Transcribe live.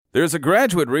There's a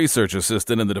graduate research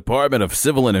assistant in the Department of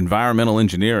Civil and Environmental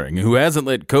Engineering who hasn't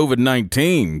let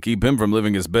COVID-19 keep him from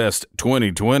living his best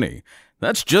 2020.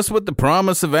 That's just what the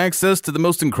promise of access to the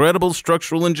most incredible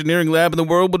structural engineering lab in the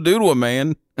world will do to a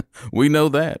man. We know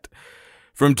that.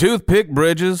 From toothpick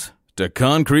bridges to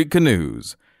concrete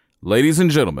canoes. Ladies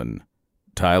and gentlemen,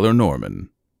 Tyler Norman.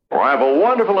 Well, I have a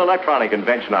wonderful electronic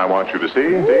invention I want you to see.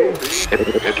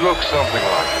 It looks something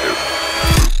like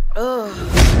this. Ugh.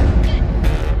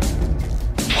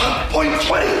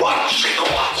 1.21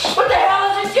 gigawatts. What the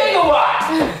hell is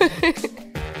a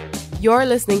gigawatt? You're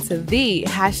listening to the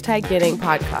 #Getting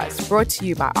podcast, brought to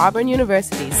you by Auburn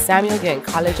University's Samuel Ginn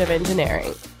College of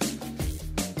Engineering.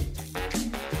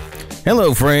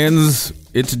 Hello, friends.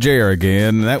 It's Jer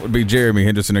again. That would be Jeremy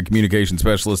Henderson, a communication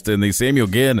specialist in the Samuel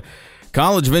Ginn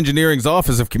College of Engineering's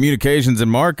Office of Communications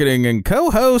and Marketing and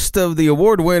co-host of the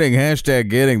award-winning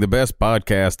 #Getting, the best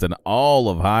podcast in all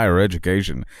of higher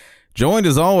education. Joined,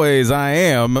 as always, I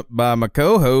am by my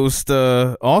co-host,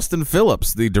 Austin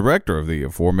Phillips, the director of the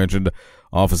aforementioned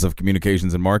Office of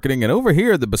Communications and Marketing. And over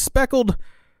here, the bespectacled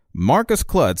Marcus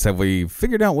Klutz. Have we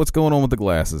figured out what's going on with the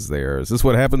glasses there? Is this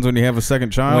what happens when you have a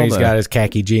second child? When he's got his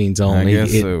khaki jeans on.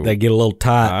 They get a little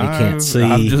tight. You can't see.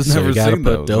 I've just never you got to seen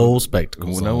put those. the old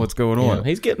spectacles We'll know on. what's going on. Yeah,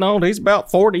 he's getting old. He's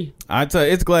about 40. I tell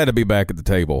you, it's glad to be back at the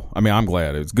table. I mean, I'm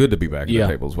glad. It's good to be back at the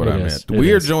table is what I meant.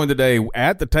 We are joined today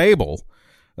at the table.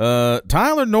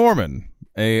 Tyler Norman,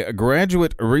 a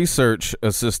graduate research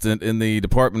assistant in the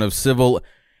Department of Civil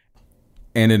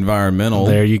and Environmental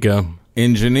There you go.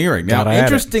 Engineering. Now, Gotta add it.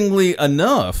 interestingly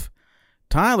enough,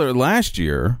 Tyler last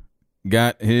year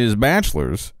got his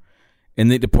bachelor's in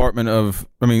the Department of,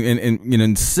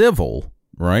 in civil,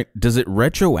 right? Does it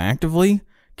retroactively?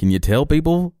 Can you tell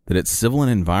people that it's civil and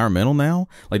environmental now?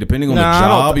 Like, depending on the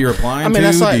job you're applying to,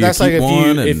 that's like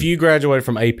do if you graduate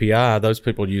from API, those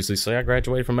people usually say, I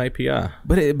graduated from API.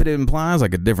 But it implies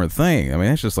like a different thing. I mean,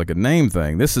 that's just like a name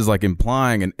thing. This is like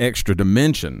implying an extra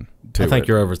dimension to it. I think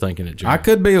you're overthinking it, Jerry. I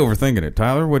could be overthinking it.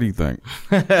 Tyler, what do you think?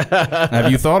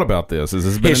 Have you thought about this? Has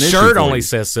this been His an shirt issue for only you?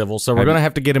 says civil, so we're going to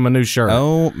have to get him a new shirt.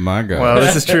 Oh, my God. Well,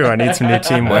 this is true. I need some new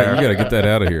team You wear. got to get that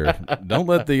out of here. Don't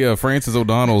let the Francis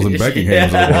O'Donnells and Beckinghams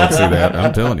of the world see that.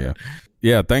 I'm telling you.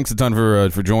 Yeah, thanks a ton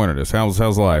for joining us.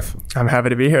 How's life? I'm happy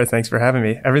to be here. Thanks for having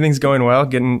me. Everything's going well.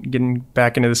 Getting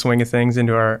back into the swing of things,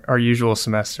 into our usual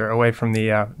semester, away from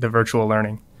the virtual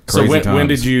learning. So when times.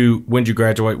 did you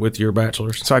graduate with your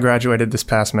bachelor's? So I graduated this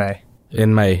past May.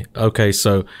 In May. Okay,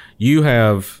 so you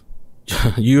have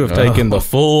taken the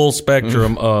full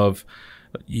spectrum of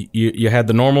you had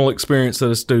the normal experience that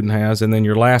a student has, and then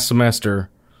your last semester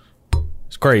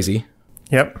is crazy.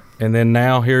 Yep. And then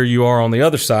now here you are on the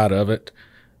other side of it,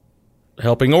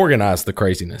 helping organize the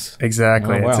craziness.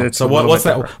 Exactly. Oh, wow. It's So a little what's bit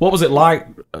that? different. What was it like,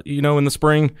 in the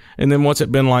spring? And then what's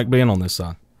it been like being on this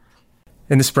side?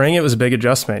 In the spring, it was a big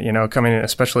adjustment, coming in,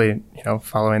 especially,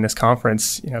 following this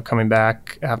conference, coming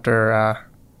back after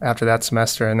that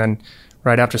semester. And then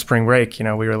right after spring break, we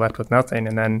were left with nothing.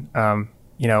 And then,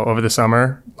 over the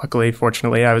summer,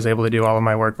 fortunately, I was able to do all of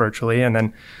my work virtually. And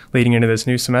then leading into this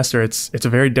new semester, it's a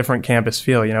very different campus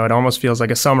feel. It almost feels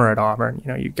like a summer at Auburn.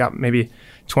 You've got maybe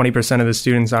 20% of the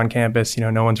students on campus.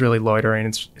 No one's really loitering.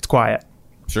 It's quiet.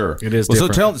 Sure. It is well, so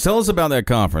different. tell us about that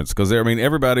conference, because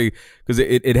everybody, because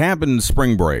it happened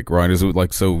spring break, right? Is it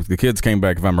like, so the kids came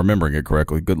back, if I'm remembering it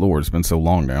correctly. Good Lord, it's been so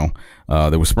long now.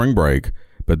 There was spring break,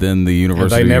 but then the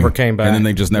university, They never came back. and then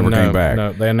they just never came back.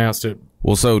 No, they announced it.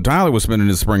 Well, so Tyler was spending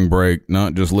his spring break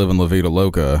not just living La Vida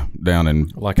Loca down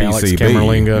in Like PCB, Alex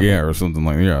Camerlinga. yeah, or something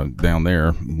like down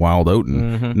there, Wild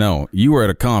Oaten. Mm-hmm. No, you were at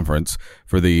a conference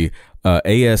for the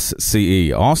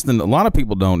ASCE. Austin, a lot of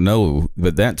people don't know,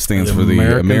 but that stands for the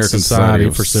American Society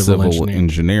for Civil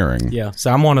Engineering. Yeah,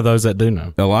 so I'm one of those that do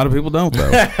know. A lot of people don't, though.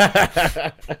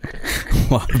 A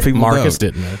lot of people Marcus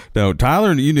don't. didn't know. No,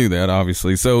 Tyler, you knew that,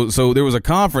 obviously. So there was a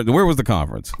conference. Where was the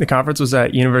conference? The conference was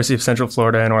at University of Central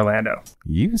Florida in Orlando.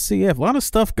 UCF. A lot of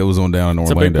stuff goes on down in It's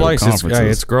a Orlando. big place. Conferences.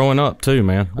 It's growing up too,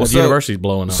 man. Well, The university's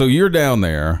blowing up. So you're down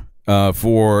there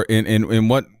for in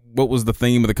what was the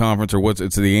theme of the conference, or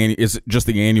it's just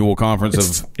the annual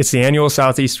conference It's the annual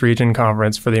Southeast Region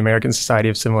Conference for the American Society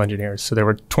of Civil Engineers. So there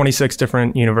were 26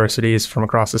 different universities from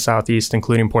across the Southeast,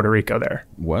 including Puerto Rico there.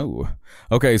 Whoa.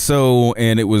 Okay, so,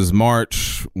 and it was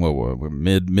March,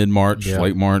 mid-March, Yeah.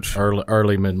 late March?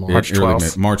 early mid-March. March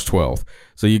 12th. March 12th.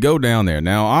 So you go down there.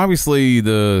 Now, obviously,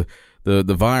 the the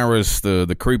virus,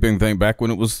 the creeping thing back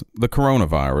when it was the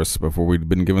coronavirus, before we'd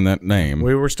been given that name.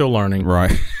 We were still learning.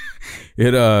 Right.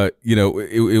 It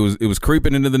it was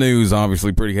creeping into the news,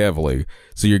 obviously, pretty heavily.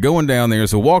 So you're going down there.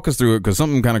 So walk us through it, because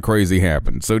something kind of crazy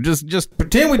happened. So just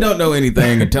pretend we don't know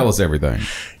anything and tell us everything.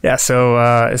 Yeah, so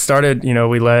it started,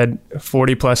 we led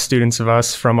 40 plus students of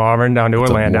us from Auburn down to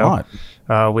Orlando. A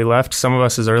lot. We left, some of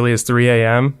us as early as 3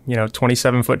 a.m.,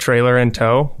 27-foot trailer in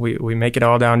tow. We make it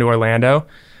all down to Orlando.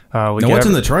 Now, what's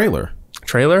in the trailer?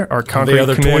 Trailer, our concrete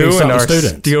other canoe and our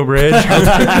students. steel bridge.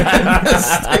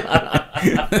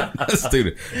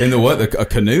 Student. In the what? A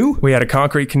canoe? We had a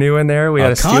concrete canoe in there. We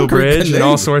had a steel concrete bridge canoe. and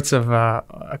all sorts of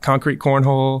concrete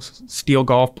cornhole, steel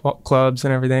golf clubs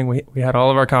and everything. We had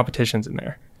all of our competitions in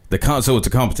there. So it's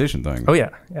a competition thing. Oh, yeah.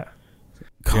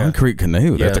 Concrete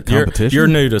canoe. That's a competition. You're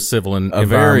new to civil and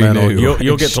very environmental. new.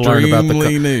 You'll get to learn about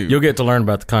Extremely new. You'll get to learn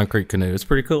about the concrete canoe. It's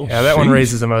pretty cool. Yeah, that one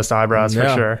raises the most eyebrows for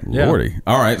Yeah. sure. Yeah. Lordy.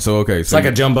 All right. So, okay. It's like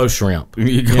a jumbo shrimp.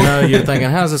 You go- You're thinking,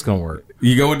 how's this going to work?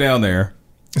 you going down there.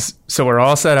 So we're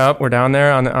all set up. We're down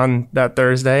there on that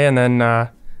Thursday, and then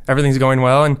everything's going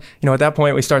well. And, at that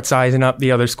point, we start sizing up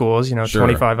the other schools, Sure.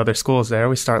 25 other schools there.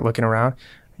 We start looking around.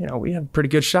 We have a pretty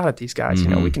good shot at these guys.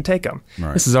 We can take them.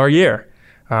 Right. This is our year.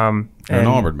 You're an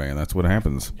Auburn man. That's what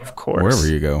happens. Of course. Wherever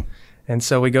you go. And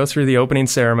so we go through the opening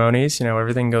ceremonies.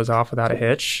 Everything goes off without a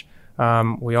hitch.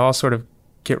 We all sort of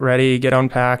get ready, get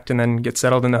unpacked, and then get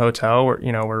settled in the hotel.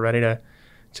 We're ready to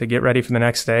get ready for the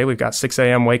next day. We've got 6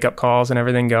 a.m. wake-up calls and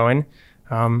everything going.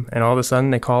 And all of a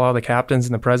sudden, they call all the captains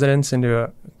and the presidents into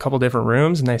a couple different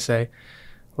rooms, and they say,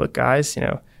 look, guys,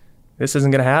 this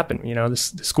isn't going to happen. The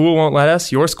school won't let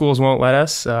us. Your schools won't let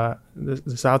us. The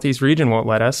Southeast region won't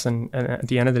let us. And at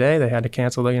the end of the day, they had to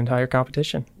cancel the entire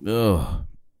competition. Ugh.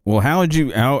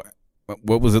 Well,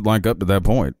 what was it like up to that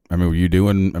point?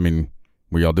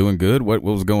 Were y'all doing good? What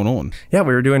was going on? Yeah,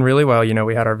 we were doing really well.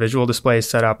 We had our visual displays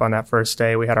set up on that first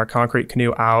day. We had our concrete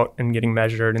canoe out and getting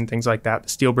measured and things like that. The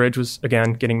steel bridge was,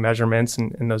 again, getting measurements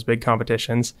in those big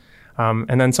competitions.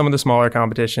 And then some of the smaller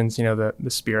competitions, the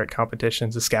spirit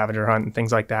competitions, the scavenger hunt and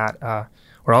things like that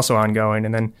were also ongoing.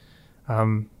 And then,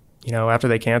 after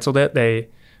they canceled it, they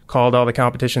called all the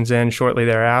competitions in shortly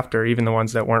thereafter, even the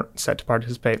ones that weren't set to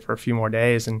participate for a few more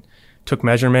days, and took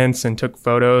measurements and took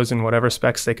photos and whatever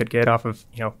specs they could get off of,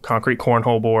 concrete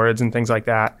cornhole boards and things like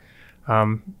that.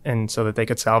 And so that they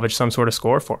could salvage some sort of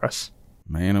score for us.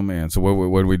 Man, oh man. So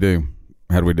what did we do?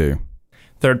 How did we do?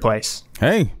 Third place.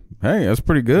 Hey, that's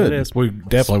pretty good. It is. We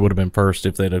definitely would have been first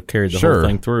if they'd have carried the whole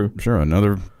thing through. Sure.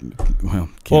 Another.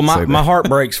 Well, my heart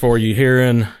breaks for you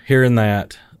hearing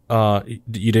that.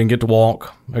 You didn't get to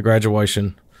walk at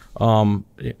graduation.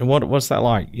 What's that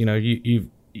like?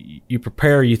 You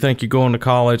prepare, you think you're going to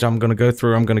college, I'm going to go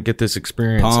through, I'm going to get this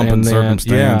experience. Pomp and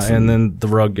circumstance. Yeah, and then the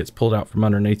rug gets pulled out from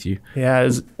underneath you. Yeah,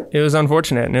 it was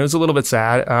unfortunate, and it was a little bit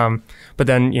sad. But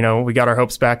then, we got our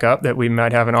hopes back up that we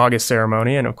might have an August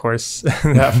ceremony, and of course,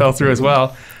 that fell through as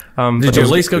well. Did you at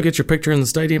least go get your picture in the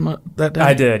stadium that day?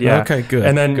 I did, yeah. Okay, good.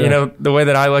 And then, good. the way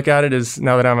that I look at it is,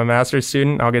 now that I'm a master's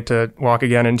student, I'll get to walk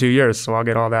again in 2 years, so I'll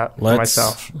get all that for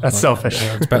myself. That's selfish.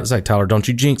 I was about to say, Tyler, don't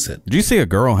you jinx it. Did you see a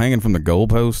girl hanging from the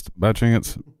goalpost by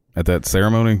chance at that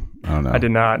ceremony? I don't know. I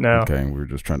did not, no. Okay, we were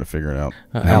just trying to figure it out.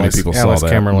 How many people saw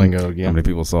that? Camerlingo again. How many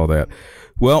people saw that?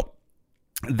 Well,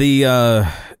 the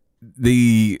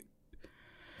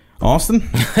Austin?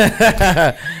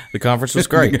 The conference was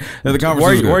great. The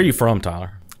conference was good. Where are you from,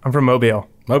 Tyler? I'm from Mobile,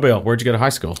 Where'd you go to high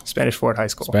school? Spanish Fort High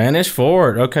School. Spanish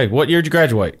Fort. Okay. What year did you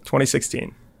graduate?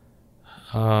 2016.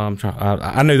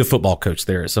 I knew the football coach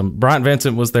there. Bryant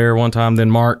Vincent was there one time.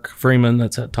 Then Mark Freeman,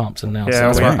 that's at Thompson now.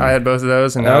 Yeah, I had both of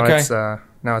those, and now Okay. it's the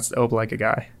Opelika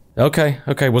guy.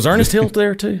 Okay. Was Ernest Hill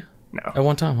there too? No. At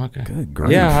one time. Okay. Good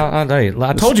grief. Yeah,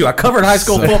 I told you I covered high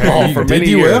school football for many Did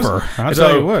you years. ever? I'll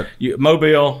tell you what.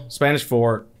 Mobile, Spanish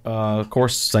Fort, of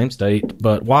course, same state,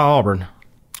 but why Auburn?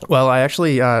 Well, I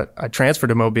actually I transferred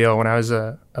to Mobile when I was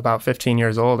about 15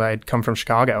 years old. I had come from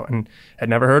Chicago and had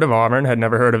never heard of Auburn, had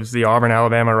never heard of the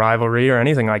Auburn-Alabama rivalry or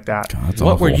anything like that. That's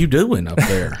What awful. were you doing up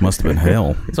there? Must have been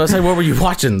hell. So I say, what were you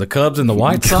watching? The Cubs and the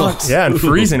White Sox? Yeah, and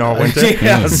freezing all winter.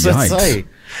 Yeah, I was gonna Yikes. say.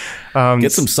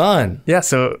 Get some sun. Yeah,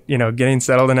 so, getting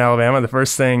settled in Alabama, the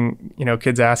first thing,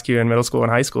 kids ask you in middle school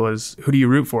and high school is, who do you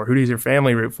root for? Who does your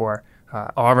family root for?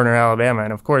 Auburn or Alabama?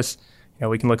 And of course,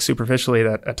 we can look superficially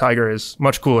that a tiger is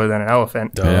much cooler than an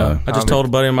elephant. Yeah. I just told a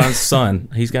buddy of mine's son,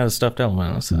 he's got a stuffed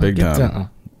elephant. I said, Big "Get time.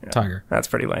 that tiger." That's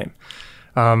pretty lame.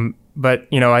 But,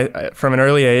 I from an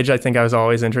early age, I think I was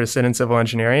always interested in civil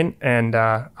engineering, and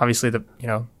obviously the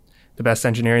best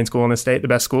engineering school in the state, the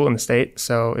best school in the state.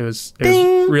 So it was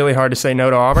really hard to say no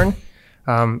to Auburn.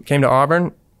 Came to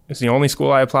Auburn. was the only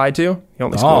school I applied to, the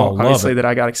only school, love obviously, it. that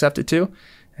I got accepted to.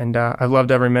 And I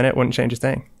loved every minute, wouldn't change a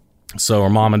thing. So are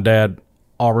mom and dad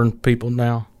Auburn people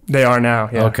now? They are now,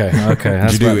 yeah. Okay.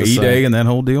 That's Did you do about to say. E-Day and that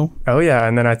whole deal? Oh, yeah.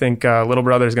 And then I think little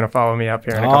brother is going to follow me up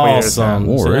here in a couple years. Awesome.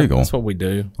 War So Eagle. That's what we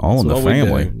do. All in That's the what we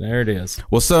family. do. There it is.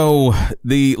 Well, so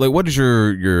what is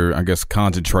your I guess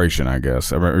concentration, I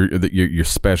guess, or your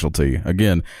specialty?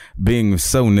 Again, being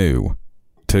so new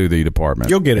to the department.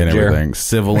 You'll get it, and Jer. everything.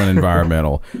 Civil and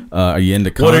environmental. Are you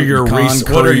into What are your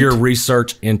concrete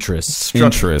research interests?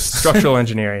 interests? Structural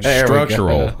engineering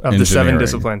Structural of the 7 engineering.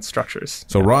 disciplines, structures.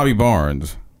 So Robbie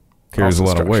Barnes carries Also a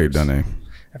lot of weight, structures. doesn't he?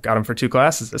 I've got him for 2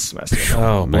 classes this semester.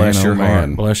 Oh, Man, bless oh, your man.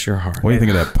 heart. Bless your heart. What do you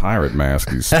think of that pirate mask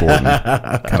he's sporting?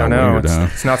 I don't know. Weird, huh?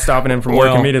 It's not stopping him from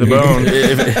working me to the bone.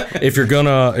 if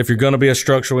you're gonna be a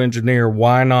structural engineer,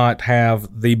 why not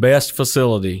have the best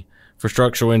facility for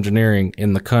structural engineering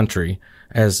in the country?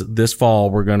 As this fall,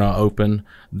 we're going to open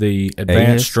the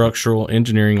Advanced AS? Structural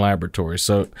Engineering Laboratory.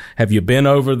 So, have you been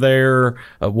over there?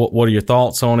 What are your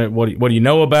thoughts on it? What do you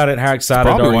know about it? How excited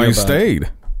Probably are why you you about it? stayed.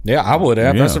 Yeah, I would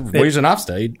have. Yeah. That's the reason I've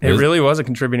stayed. It really was a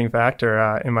contributing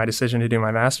factor in my decision to do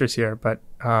my master's here. But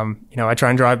I try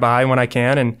and drive by when I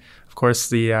can, and of course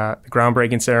the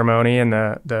groundbreaking ceremony and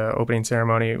the opening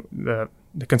ceremony,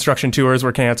 the construction tours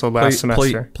were canceled last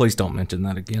semester. Please don't mention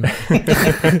that again.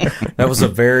 That was a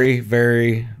very,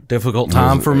 very difficult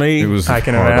time for me. It was I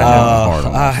can hard, imagine. hard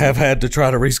on I us. have had to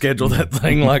try to reschedule that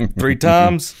thing like 3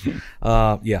 times.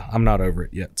 Yeah, I'm not over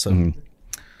it yet. So.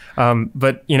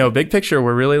 But big picture,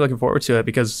 we're really looking forward to it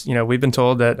because we've been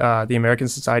told that the American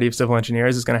Society of Civil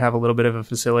Engineers is going to have a little bit of a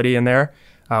facility in there.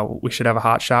 We should have a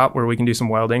hot shop where we can do some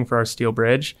welding for our steel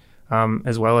bridge,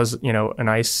 as well as a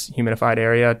nice humidified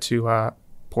area to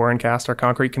pour and cast our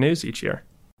concrete canoes each year.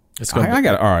 It's gonna I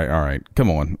got all right. Come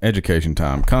on, education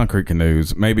time. Concrete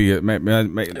canoes. Maybe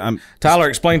Tyler,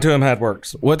 explain to him how it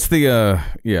works. what's the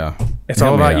yeah? It's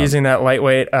help all me about out. using that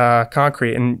lightweight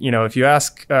concrete. And, if you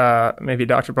ask maybe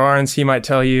Dr. Barnes, he might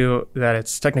tell you that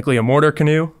it's technically a mortar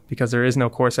canoe because there is no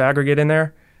coarse aggregate in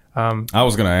there. I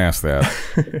was going to ask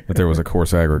that there was a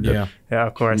coarse aggregate. Yeah, Yeah,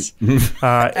 of course.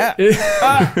 I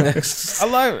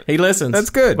love it. he listens. That's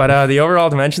good. But the overall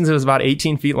dimensions, it was about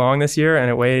 18 feet long this year, and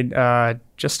it weighed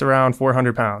just around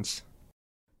 400 pounds.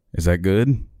 Is that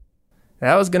good?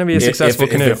 That was going to be a successful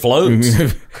if canoe. it floats.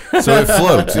 So it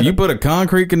floats. You put a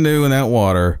concrete canoe in that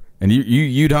water, and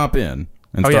you'd hop in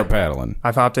and start paddling.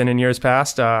 I've hopped in years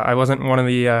past. I wasn't one of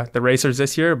the racers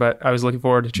this year, but I was looking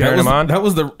forward to cheering him on. It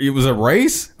was a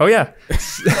race. Oh, yeah.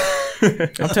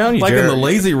 I'm telling you, Like Jared, in the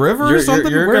lazy river or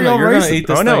something. You're Where gonna, y'all you're gonna racing? eat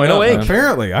this Oh, no, thing in a up, lake. man.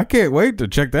 Apparently, I can't wait to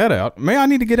check that out. Man, I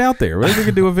need to get out there. Maybe we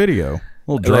could do a video. A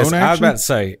little drone Listen, I was action. about to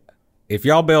say, if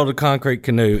y'all build a concrete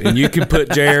canoe and you can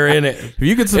put Jer in it, If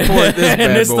you could support this and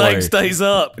bad this boy, thing stays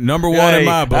up, number one in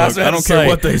my book. was about I don't to care say,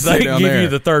 what they say down give there. you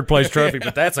the 3rd place trophy,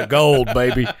 but that's a gold,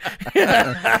 baby.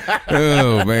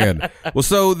 Oh man. Well,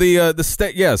 so the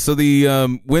state, yeah. So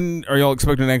when are y'all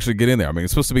expecting to actually get in there? I mean,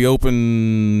 it's supposed to be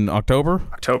open October,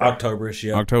 Octoberish,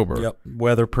 yeah. October. Yep,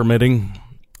 weather permitting.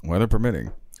 Weather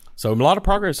permitting. So a lot of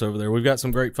progress over there. We've got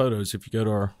some great photos. If you go to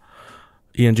our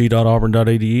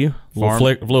eng.auburn.edu,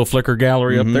 little Flickr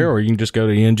gallery up there, or you can just go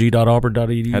to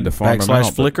eng.auburn.edu Had to farm them out,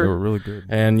 but /Flickr. they were really good.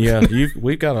 And yeah,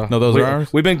 we've got a No, those are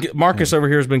ours? We've been Marcus over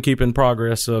here has been keeping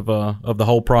progress of the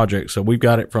whole project. So we've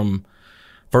got it from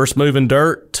first moving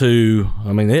dirt to,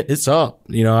 I mean, it's up.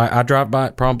 I drive by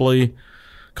it probably a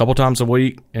couple times a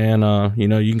week, and you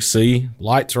can see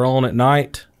lights are on at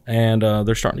night. And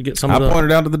they're starting to get some I of the...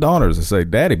 pointed out to the daughters and say,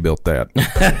 "Daddy built that."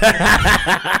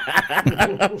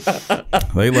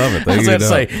 They love it. They I was eat about it to up.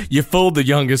 say, you fooled the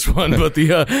youngest one, but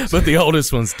the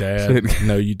oldest one's Dad.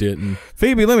 No, you didn't.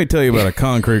 Phoebe, let me tell you about a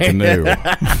concrete canoe.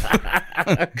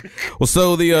 Well,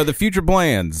 so the future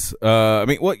plans. I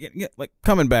mean, like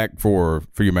coming back for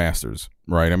your masters,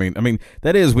 right? I mean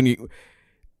that is when you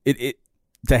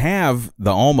to have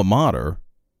the alma mater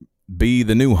be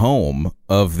the new home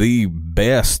of the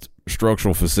best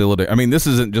structural facility. I mean, this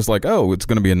isn't just like, oh, it's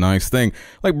going to be a nice thing.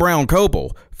 Like Brown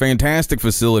Copel, fantastic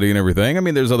facility and everything. I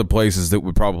mean, there's other places that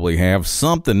would probably have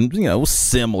something,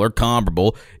 similar,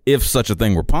 comparable, if such a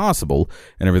thing were possible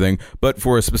and everything. But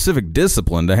for a specific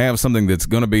discipline to have something that's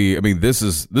going to be, I mean, this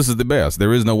is the best.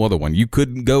 There is no other one. You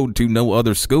couldn't go to no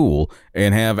other school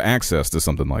and have access to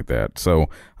something like that. So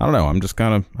I don't know.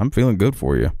 I'm feeling good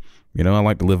for you. I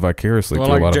like to live vicariously through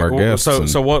a lot of our guests.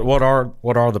 So what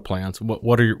are the plans?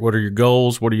 What are your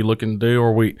goals? What are you looking to do?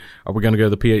 Are we going to go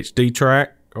the PhD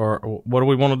track, or what do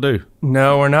we want to do?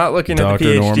 No, we're not looking at the Dr.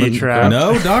 PhD Norman. track.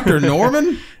 No, Dr.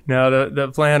 Norman? No,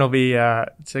 the plan will be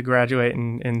to graduate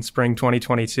in spring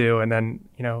 2022, and then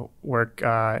work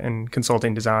in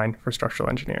consulting design for structural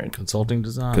engineering. Consulting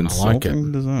design. Consulting I like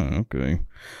it. design. Okay.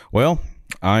 Well,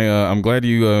 I'm glad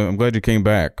you came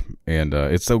back, and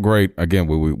it's so great. Again,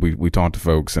 we talk to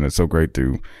folks, and it's so great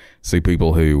to see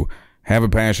people who have a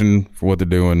passion for what they're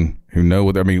doing, who know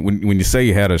what. I mean, when you say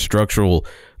you had a structural,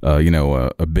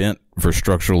 a bent for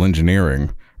structural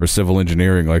engineering or civil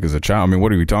engineering, like as a child. I mean,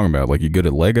 what are we talking about? Like you good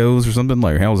at Legos or something?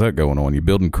 Like how's that going on? You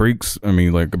building creeks? I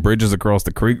mean, like bridges across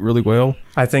the creek really well?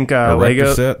 I think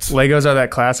Legos are that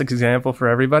classic example for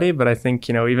everybody, but I think,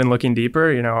 even looking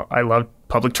deeper, I loved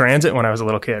public transit when I was a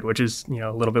little kid, which is,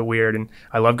 a little bit weird. And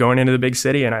I love going into the big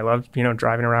city, and I love,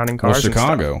 driving around in cars. Well,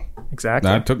 Chicago. And stuff.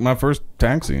 Exactly. I took my first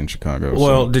taxi in Chicago.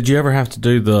 Well, did you ever have to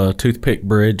do the toothpick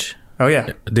bridge? Oh,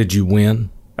 yeah. Did you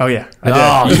win? Oh, yeah.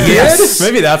 I did. You yes. did?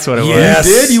 Maybe that's what it was. Yes.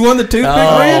 You did? You won the toothpick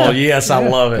bridge? Oh, yes. I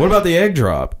love it. What about the egg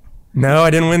drop? No,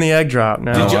 I didn't win the egg drop.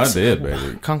 No. I did,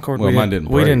 baby. Concord. Well, mine didn't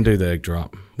break. We didn't do the egg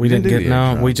drop. We didn't get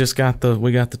no. We just got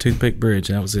the toothpick bridge.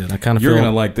 That was it. I kind of. You're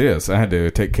gonna like this. I had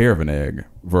to take care of an egg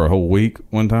for a whole week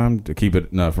one time to keep it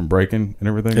from breaking and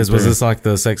everything. Was this like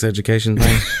the sex education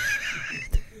thing?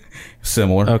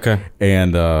 Similar. Okay.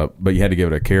 And but you had to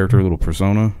give it a character, a little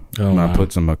persona. Oh, and I wow.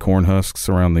 put some corn husks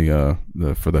around the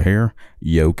for the hair.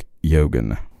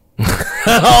 Yogan.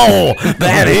 Oh,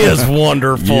 that is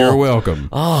wonderful. You're welcome.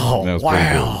 Oh, That was pretty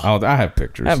wow. cool. I have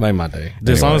pictures. That made my day.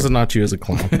 As long as it's not you as a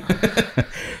clown.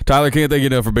 Tyler, can't thank you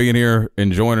enough for being here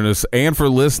and joining us and for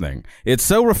listening. It's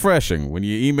so refreshing when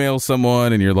you email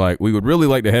someone and you're like, we would really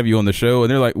like to have you on the show. And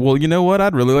they're like, well, you know what?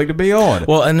 I'd really like to be on.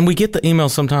 Well, and we get the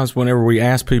emails sometimes whenever we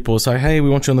ask people, say, hey, we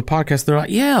want you on the podcast. They're like,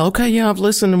 yeah, okay, yeah, I've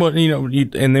listened to what,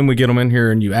 and then we get them in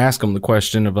here and you ask them the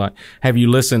question of like, have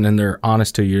you listened? And they're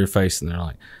honest to your face and they're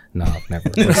like, no, I've never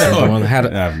listened to one.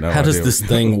 How does this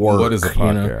thing work? What is a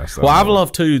podcast? Well, I've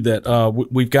loved too that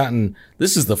we've gotten,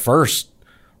 this is the first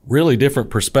really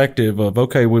different perspective of,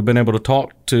 okay, we've been able to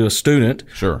talk to a student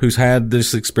who's had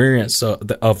this experience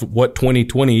of what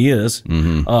 2020 is.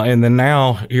 Mm-hmm. And then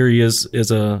now here he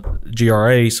is a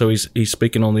GRA. So he's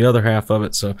speaking on the other half of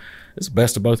it. So it's the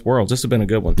best of both worlds. This has been a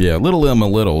good one. Yeah. Little Emma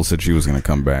Little said she was going to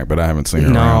come back, but I haven't seen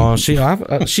her around.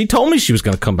 No, she told me she was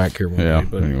going to come back here one day,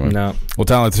 but anyway. No. Well,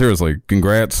 Tyler, seriously,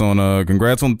 congrats on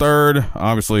third.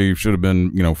 Obviously should have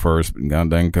been, first, but got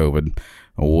dang COVID.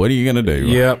 What are you going to do?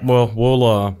 Yeah,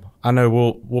 well, I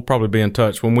know we'll probably be in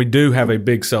touch when we do have a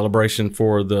big celebration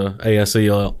for the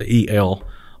ASEL.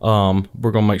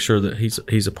 We're going to make sure that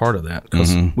he's a part of that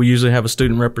because we usually have a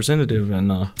student representative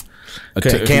and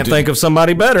can't think of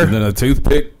somebody better than a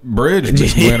toothpick bridge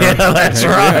winner. Yeah, that's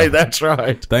right. That's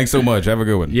right. Thanks so much. Have a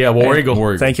good one. Yeah, War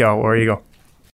Eagle. Thank y'all, War Eagle.